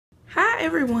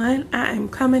everyone, I am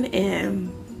coming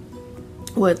in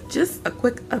with just a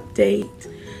quick update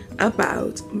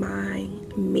about my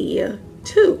Mia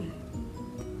 2.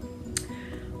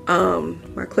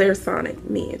 My Clarisonic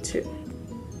Mia 2.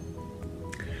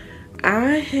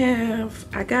 I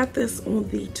got this on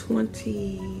the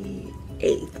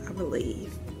 28th, I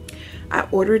believe. I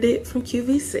ordered it from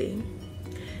QVC.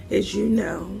 As you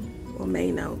know, or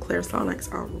may know,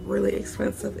 Clarisonics are really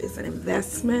expensive. It's an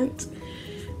investment.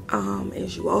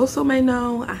 As you also may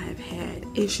know, I have had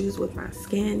issues with my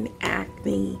skin,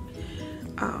 acne,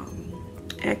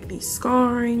 acne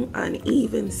scarring,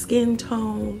 uneven skin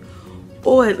tone,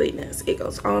 oiliness. It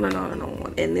goes on and on and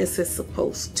on, and this is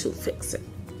supposed to fix it.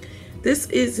 This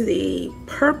is the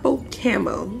purple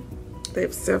camo. They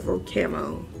have several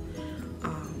camo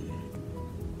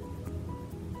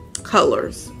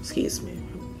colors, excuse me,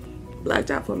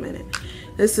 blacked out for a minute.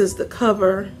 This is the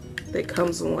cover that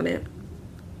comes on it.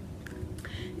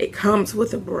 It comes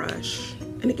with a brush,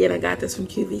 and again, I got this from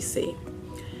QVC.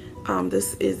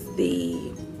 This is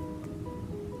the,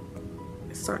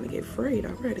 it's starting to get frayed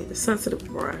already, the sensitive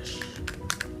brush.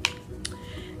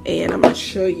 And I'm going to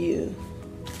show you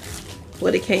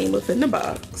what it came with in the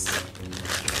box.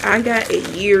 I got a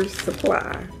year's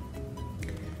supply,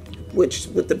 which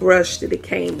with the brush that it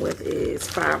came with is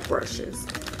 5 brushes.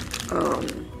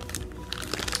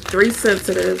 3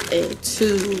 sensitive and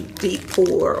 2 deep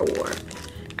pore or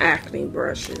acne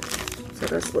brushes. So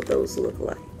that's what those look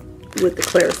like with the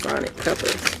Clarisonic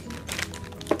covers.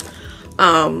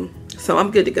 So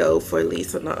I'm good to go for at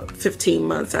least 15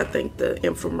 months, I think the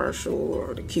infomercial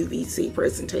or the QVC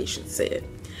presentation said.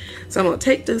 So I'm going to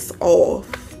take this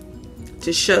off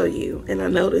to show you, and I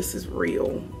know this is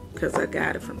real because I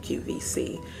got it from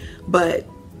QVC, but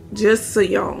just so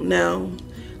y'all know,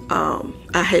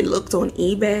 I had looked on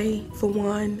eBay for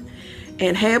one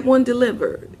and had one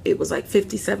delivered. It was like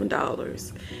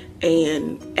 $57,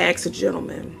 and asked a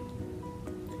gentleman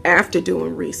after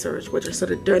doing research, which I should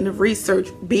have done the research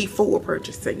before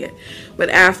purchasing it, but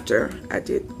after I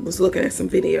was looking at some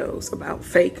videos about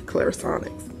fake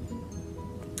Clarisonics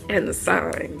and the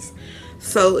signs.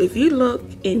 So if you look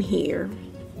in here,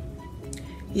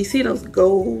 you see those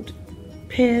gold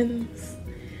pins?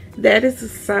 That is a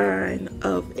sign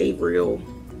of a real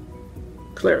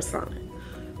Clarisonic.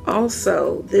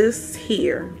 Also, this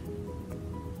here,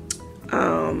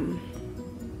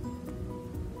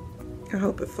 I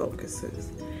hope it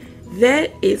focuses.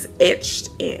 That is etched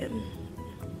in.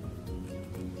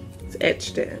 It's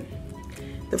etched in.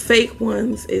 The fake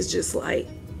ones is just like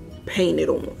painted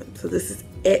on. So this is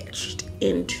etched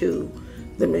into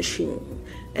the machine.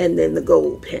 And then the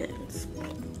gold pins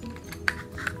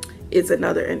is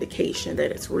another indication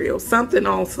that it's real. Something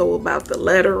also about the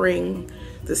lettering,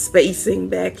 the spacing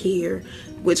back here,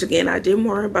 which again, I didn't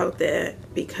worry about that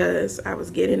because I was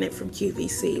getting it from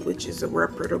QVC, which is a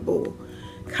reputable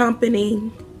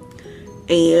company,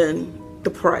 and the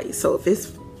price. So if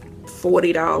it's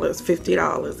 $40,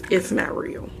 $50, it's not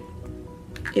real.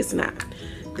 It's not.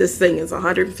 This thing is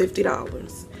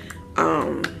 $150.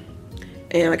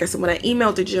 And like I said, when I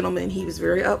emailed the gentleman, he was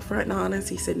very upfront and honest.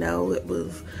 He said, no, it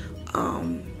was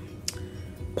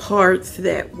parts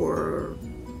that were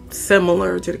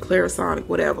similar to the Clarisonic,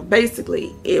 whatever.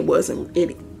 Basically, it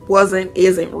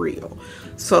isn't real.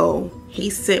 So he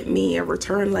sent me a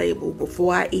return label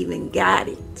before I even got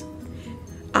it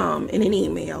in an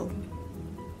email.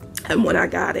 And when I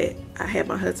got it, I had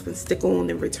my husband stick on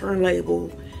the return label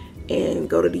and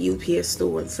go to the UPS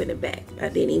store and send it back. I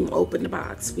didn't even open the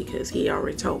box because he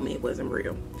already told me it wasn't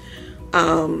real.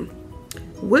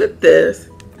 With this,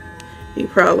 you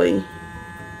probably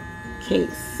can't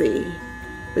see.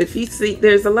 But if you see,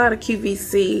 there's a lot of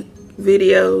QVC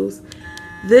videos.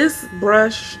 This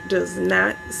brush does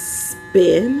not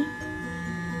spin.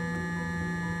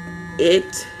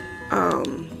 It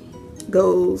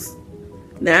goes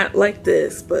not like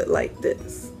this, but like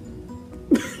this.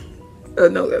 Oh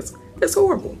no, that's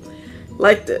horrible.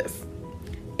 Like this.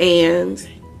 And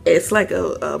it's like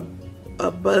a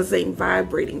buzzing,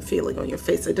 vibrating feeling on your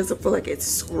face. It doesn't feel like it's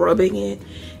scrubbing it.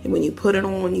 And when you put it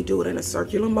on, you do it in a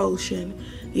circular motion.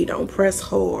 You don't press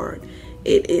hard.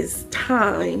 It is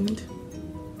timed.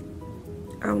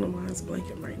 I don't know why it's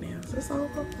blinking right now. Is this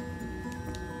over?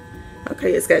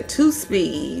 Okay, it's got 2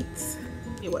 speeds.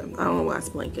 Anyway, I don't know why it's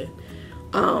blinking.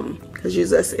 Because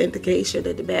usually that's an indication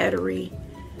that the battery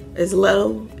is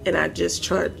low, and I just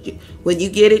charge you. When you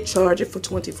get it, charge it for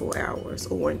 24 hours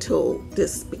or until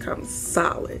this becomes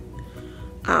solid,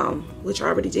 which I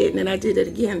already did, and then I did it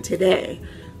again today.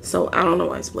 So I don't know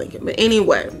why it's blinking, but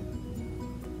anyway,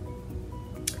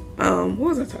 what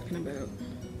was I talking about?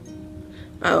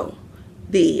 Oh,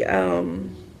 the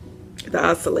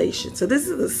oscillation. So this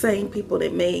is the same people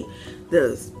that made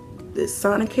the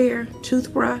Sonicare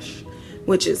toothbrush,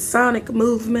 which is sonic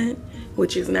movement,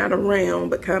 which is not a round,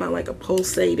 but kind of like a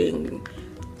pulsating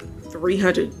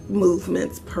 300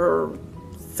 movements per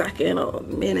second or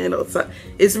minute or something.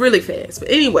 It's really fast. But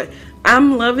anyway,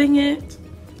 I'm loving it.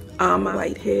 My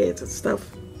whiteheads and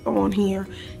stuff on here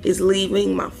is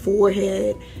leaving my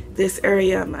forehead, this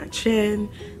area of my chin.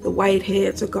 The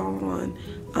whiteheads are gone.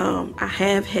 I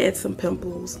have had some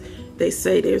pimples. They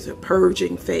say there's a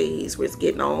purging phase where it's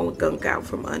getting all the gunk out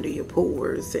from under your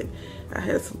pores, and I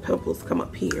had some pimples come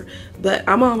up here. But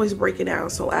I'm always breaking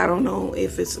out, so I don't know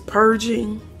if it's a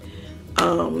purging,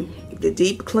 the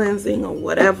deep cleansing, or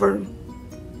whatever.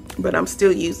 But I'm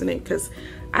still using it because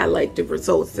I like the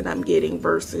results that I'm getting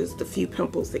versus the few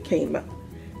pimples that came up.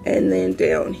 And then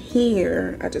down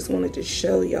here, I just wanted to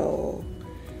show y'all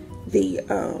the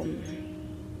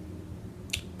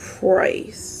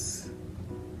price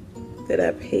that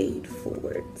I paid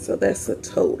for it. So that's a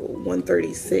total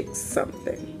 $136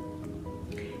 something.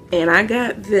 And I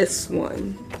got this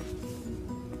one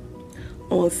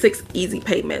on 6 easy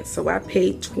payments. So I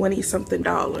paid $20 something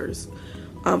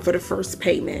for the first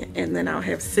payment, and then I'll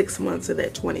have 6 months of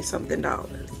that $20 something.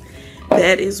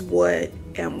 That is what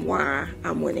and why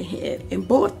I went ahead and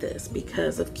bought this,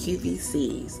 because of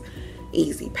QVC's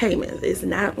easy payments. It's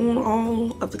not on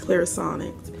all of the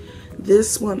Clarisonics.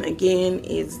 This one again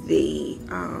is the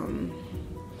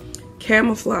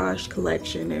camouflage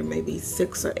collection. There may be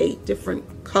 6 or 8 different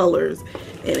colors,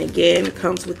 and again it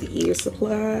comes with the ear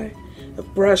supply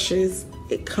of brushes.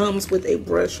 It comes with a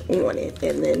brush on it,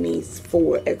 and then these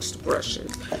 4 extra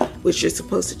brushes, which you're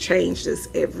supposed to change this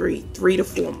every 3 to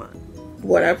 4 months.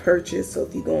 What I purchased, so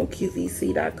if you go on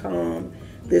QVC.com,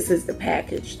 this is the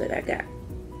package that I got.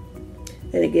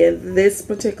 And again, this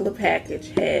particular package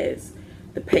has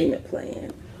the payment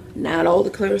plan. Not all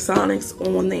the Clarisonics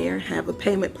on there have a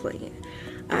payment plan.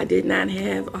 I did not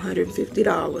have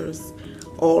 $150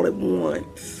 all at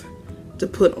once to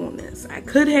put on this. I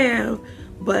could have,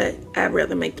 but I'd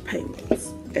rather make the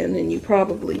payments. And then you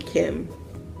probably can,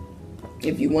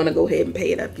 if you want to go ahead and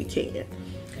pay it up, you can.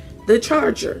 The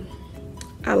charger.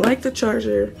 I like the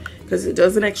charger because it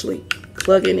doesn't actually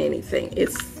plug in anything.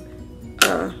 It's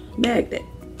a magnet.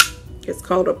 It's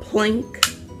called a plank,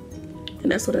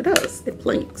 and that's what it does. It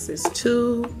plinks. There's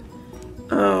 2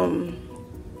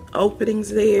 openings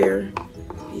there.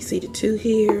 You see the 2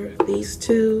 here. These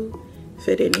 2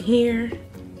 fit in here.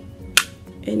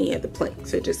 Any of the planks.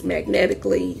 So just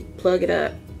magnetically plug it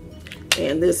up,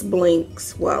 and this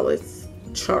blinks while it's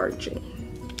charging.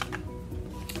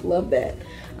 Love that.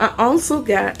 I also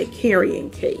got a carrying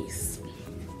case,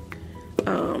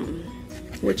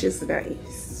 which is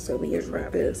nice. So here's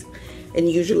where this, and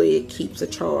usually it keeps a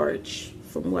charge,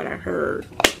 from what I heard,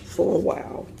 for a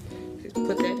while. Just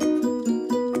put that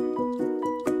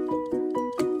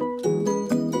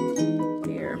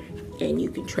there, and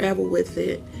you can travel with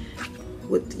it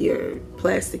with your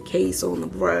plastic case on the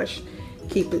brush.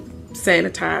 Keep it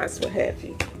sanitized, what have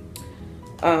you.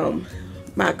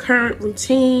 My current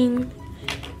routine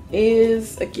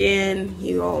is, again,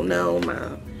 you all know,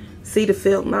 my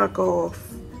Cetaphil knockoff,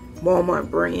 Walmart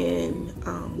brand,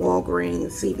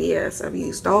 Walgreens, CVS. I've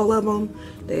used all of them.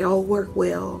 They all work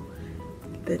well.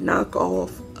 The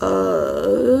knockoff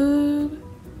of,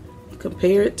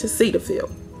 compare it to Cetaphil.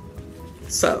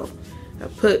 So I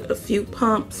put a few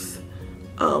pumps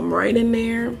right in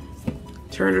there,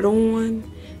 turn it on.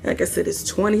 Like I said, it's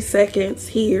 20 seconds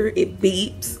here, it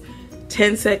beeps.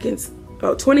 10 seconds,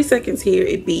 20 seconds here,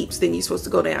 it beeps. Then you're supposed to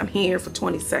go down here for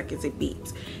 20 seconds, it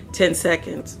beeps. 10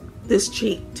 seconds this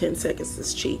cheek, 10 seconds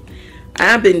this cheek.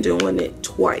 I've been doing it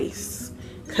twice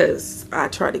because I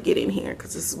try to get in here,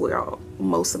 because this is where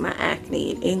most of my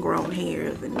acne and ingrown hair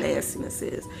and nastiness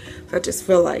is. So I just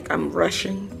feel like I'm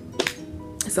rushing,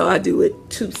 so I do it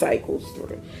 2 cycles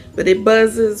through. But it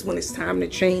buzzes when it's time to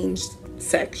change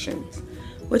sections,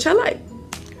 which I like.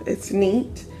 It's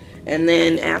neat. And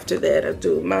then after that, I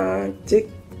do my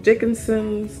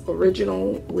Dickinson's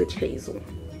Original Witch Hazel.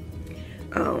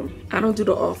 I don't do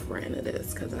the off-brand of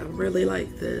this because I really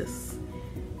like this,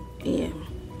 and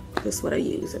this is what I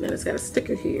use. And then it's got a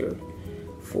sticker here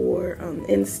for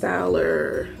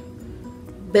InStyler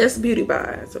Best Beauty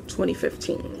Buys of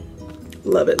 2015.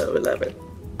 Love it, love it, love it.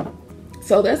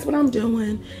 So that's what I'm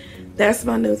doing. That's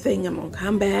my new thing. I'm gonna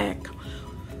come back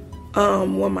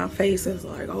when my face is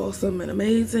like awesome and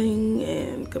amazing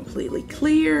and completely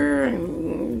clear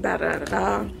and da da da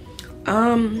da.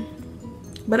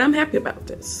 But I'm happy about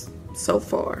this so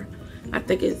far. I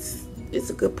think it's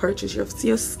a good purchase.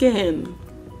 Your skin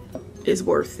is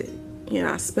worth it, You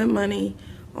know, I spend money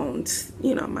on,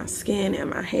 you know, my skin and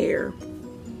my hair.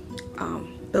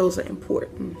 Those are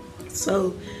important.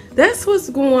 So that's what's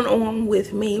going on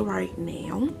with me right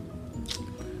now.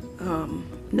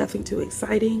 Nothing too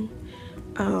exciting.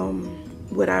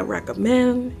 Would I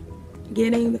recommend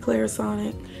getting the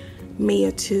Clarisonic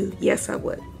Mia 2? Yes, I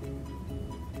would.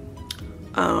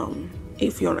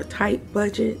 If you're on a tight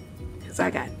budget, because I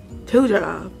got 2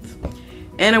 jobs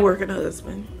and a working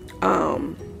husband,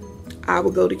 I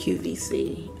would go to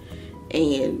QVC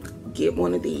and get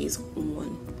one of these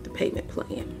on the payment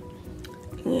plan.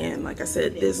 And like I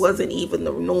said, this wasn't even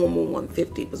the normal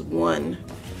 150. It was one.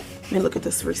 Let me look at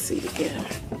this receipt again.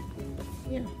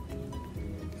 Yeah.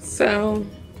 So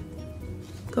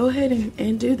go ahead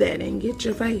and do that and get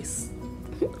your face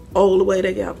all the way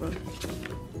together.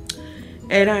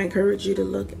 And I encourage you to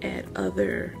look at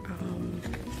other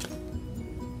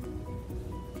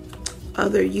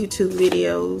YouTube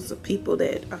videos of people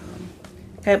that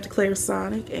have the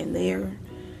Clarisonic and their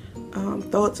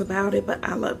thoughts about it. But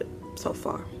I love it so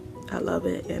far. I love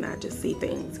it, and I just see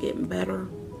things getting better.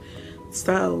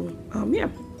 So yeah.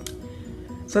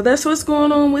 So that's what's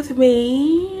going on with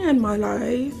me and my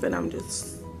life, and I'm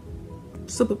just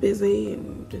super busy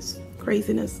and just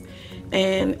craziness.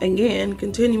 And again,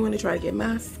 continuing to try to get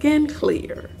my skin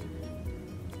clear.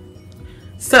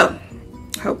 So,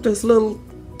 hope this little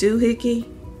doohickey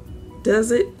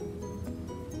does it.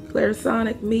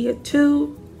 Clarisonic Mia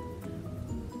 2.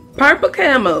 Purple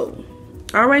camo.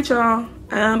 Alright, y'all.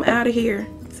 I'm out of here.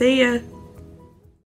 See ya.